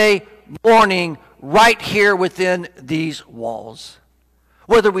Sunday morning, right here within these walls.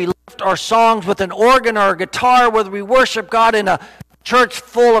 Whether we lift our songs with an organ or a guitar, whether we worship God in a church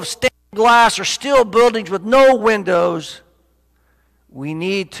full of stained glass or steel buildings with no windows, we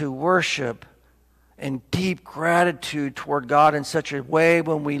need to worship in deep gratitude toward God in such a way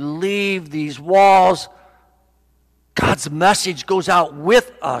when we leave these walls, God's message goes out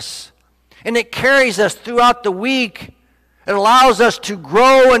with us. And it carries us throughout the week. It allows us to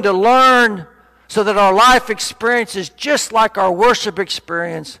grow and to learn so that our life experiences, just like our worship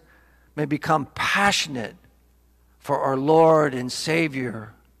experience, may become passionate for our Lord and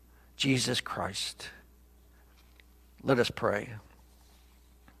Savior, Jesus Christ. Let us pray.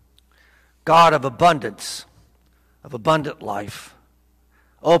 God of abundance, of abundant life,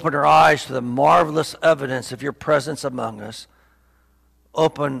 open our eyes to the marvelous evidence of your presence among us.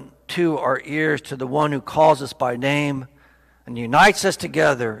 Open to our ears to the one who calls us by name and unites us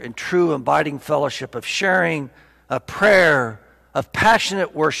together in true abiding fellowship of sharing, of prayer, of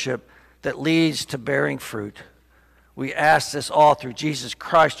passionate worship that leads to bearing fruit. We ask this all through Jesus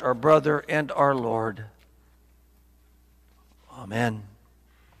Christ, our brother and our Lord. Amen.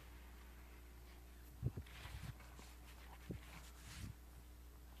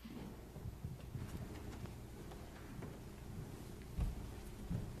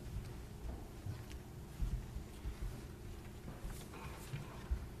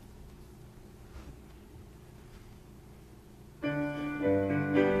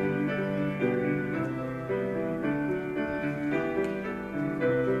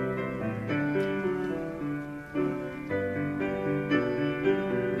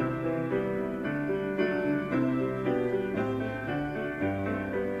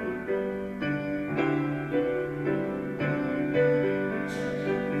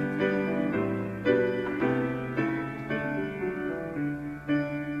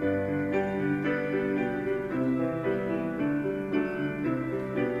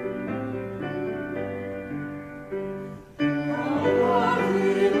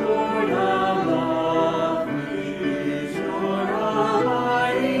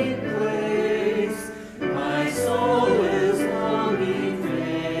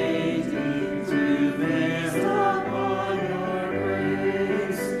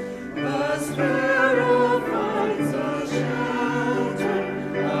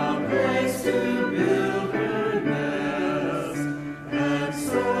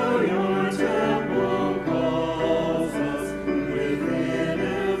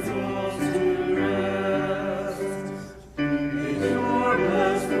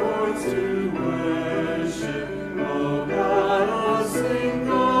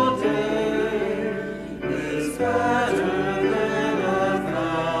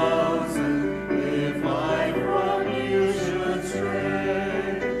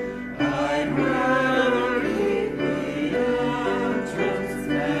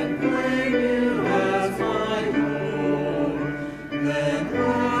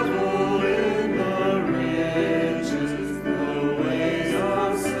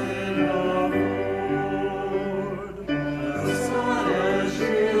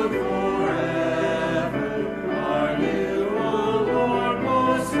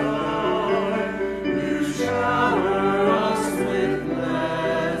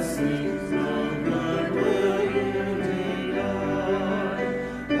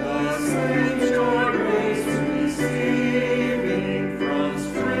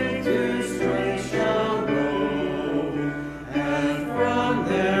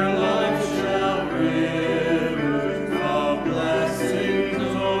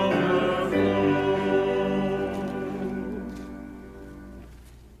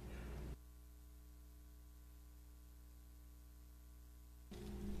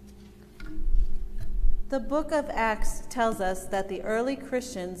 The book of Acts tells us that the early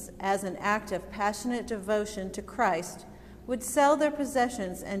Christians, as an act of passionate devotion to Christ, would sell their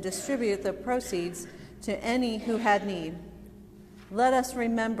possessions and distribute the proceeds to any who had need. Let us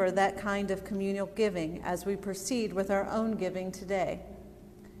remember that kind of communal giving as we proceed with our own giving today.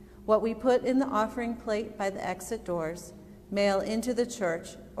 What we put in the offering plate by the exit doors, mail into the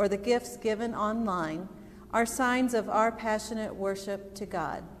church, or the gifts given online are signs of our passionate worship to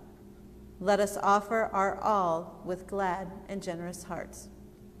God. Let us offer our all with glad and generous hearts.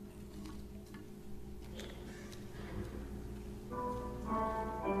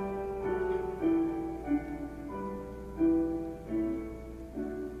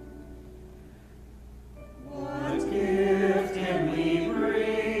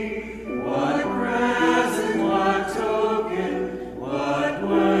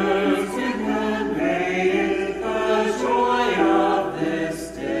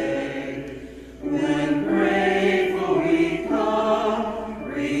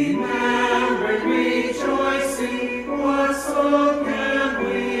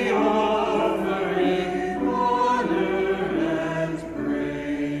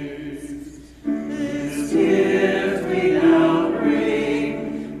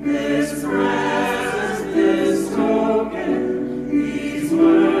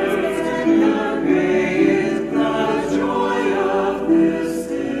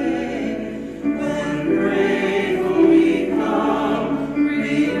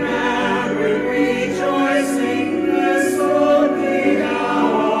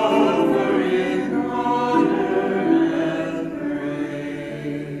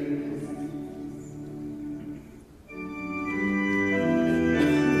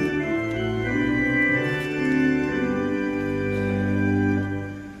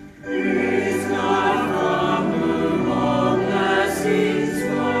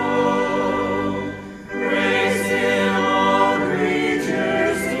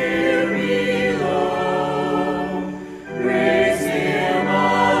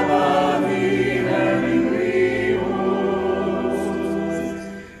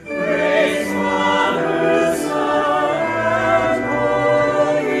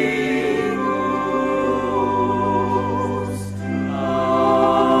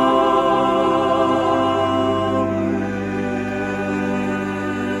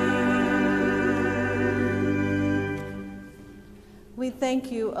 Thank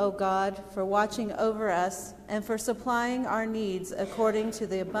you, O God, for watching over us and for supplying our needs according to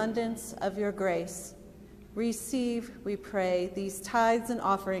the abundance of your grace. Receive, we pray, these tithes and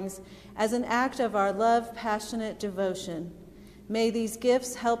offerings as an act of our love, passionate devotion. May these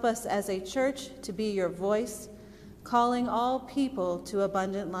gifts help us as a church to be your voice, calling all people to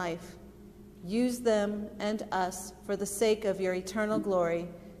abundant life. Use them and us for the sake of your eternal glory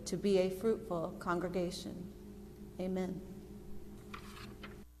to be a fruitful congregation. Amen.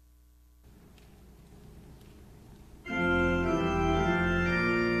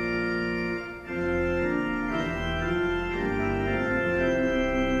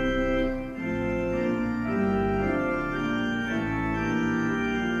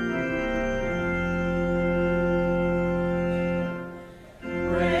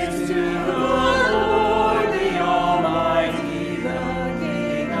 Almighty, the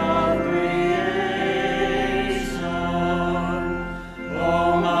King of creation.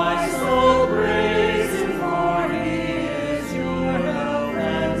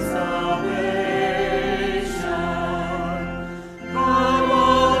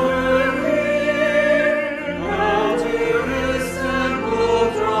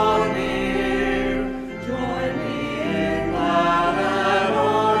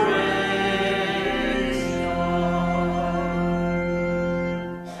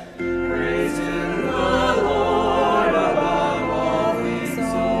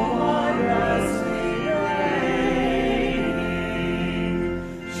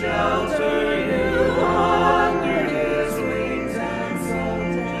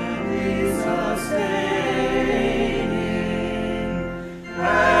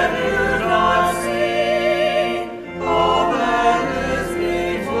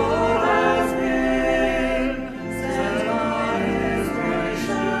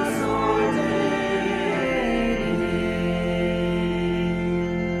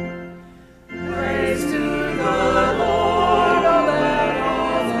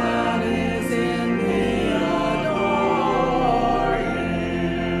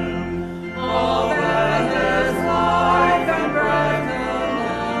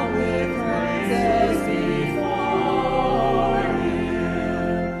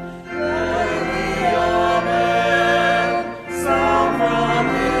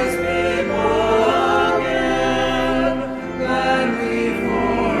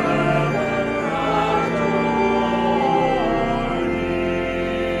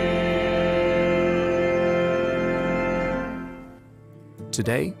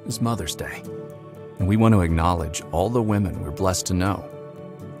 Today is Mother's Day, and we want to acknowledge all the women we're blessed to know.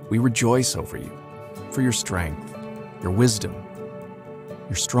 We rejoice over you, for your strength, your wisdom,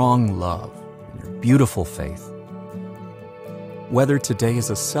 your strong love, and your beautiful faith. Whether today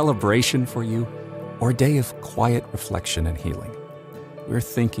is a celebration for you or a day of quiet reflection and healing, we're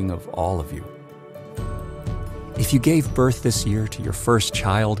thinking of all of you. If you gave birth this year to your first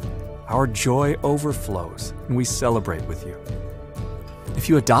child, our joy overflows and we celebrate with you. If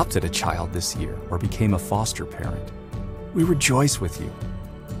you adopted a child this year or became a foster parent, we rejoice with you,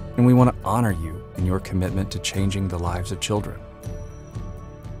 and we want to honor you in your commitment to changing the lives of children.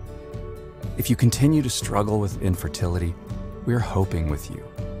 If you continue to struggle with infertility, we are hoping with you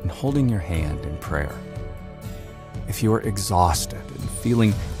and holding your hand in prayer. If you are exhausted and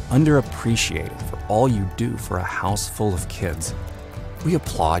feeling underappreciated for all you do for a house full of kids, we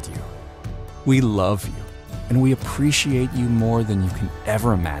applaud you. We love you, and we appreciate you more than you can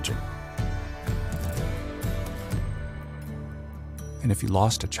ever imagine. And if you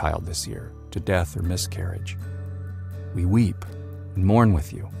lost a child this year to death or miscarriage, we weep and mourn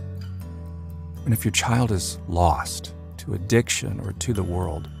with you. And if your child is lost to addiction or to the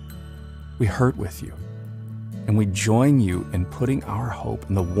world, we hurt with you, and we join you in putting our hope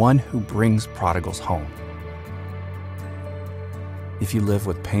in the one who brings prodigals home. If you live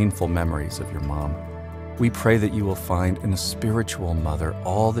with painful memories of your mom, we pray that you will find in a spiritual mother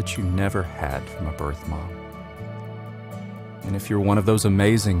all that you never had from a birth mom. And if you're one of those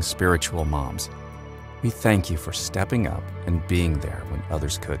amazing spiritual moms, we thank you for stepping up and being there when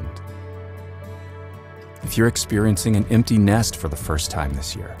others couldn't. If you're experiencing an empty nest for the first time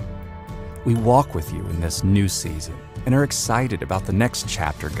this year, we walk with you in this new season and are excited about the next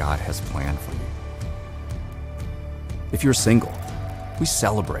chapter God has planned for you. If you're single, we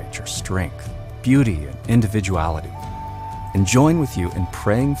celebrate your strength, beauty, and individuality, and join with you in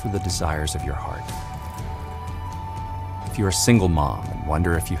praying for the desires of your heart. If you're a single mom and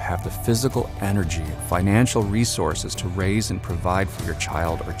wonder if you have the physical energy and financial resources to raise and provide for your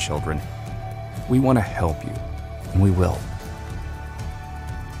child or children, we want to help you, and we will.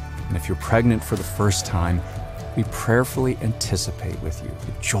 And if you're pregnant for the first time, we prayerfully anticipate with you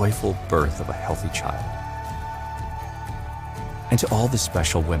the joyful birth of a healthy child. And to all the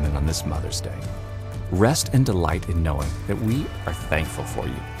special women on this Mother's Day, rest and delight in knowing that we are thankful for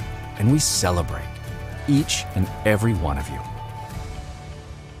you, and we celebrate each and every one of you.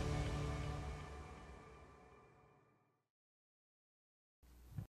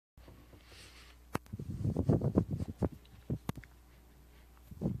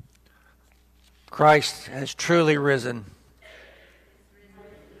 Christ has truly risen.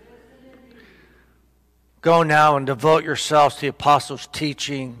 Go now and devote yourselves to the apostles'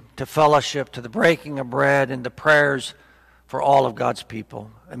 teaching, to fellowship, to the breaking of bread, and to prayers for all of God's people.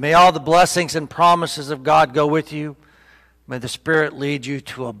 And may all the blessings and promises of God go with you. May the Spirit lead you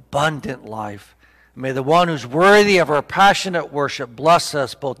to abundant life. And may the one who's worthy of our passionate worship bless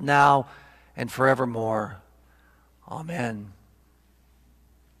us both now and forevermore. Amen.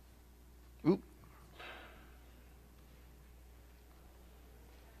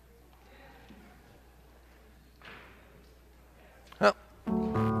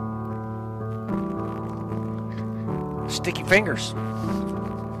 Sticky fingers.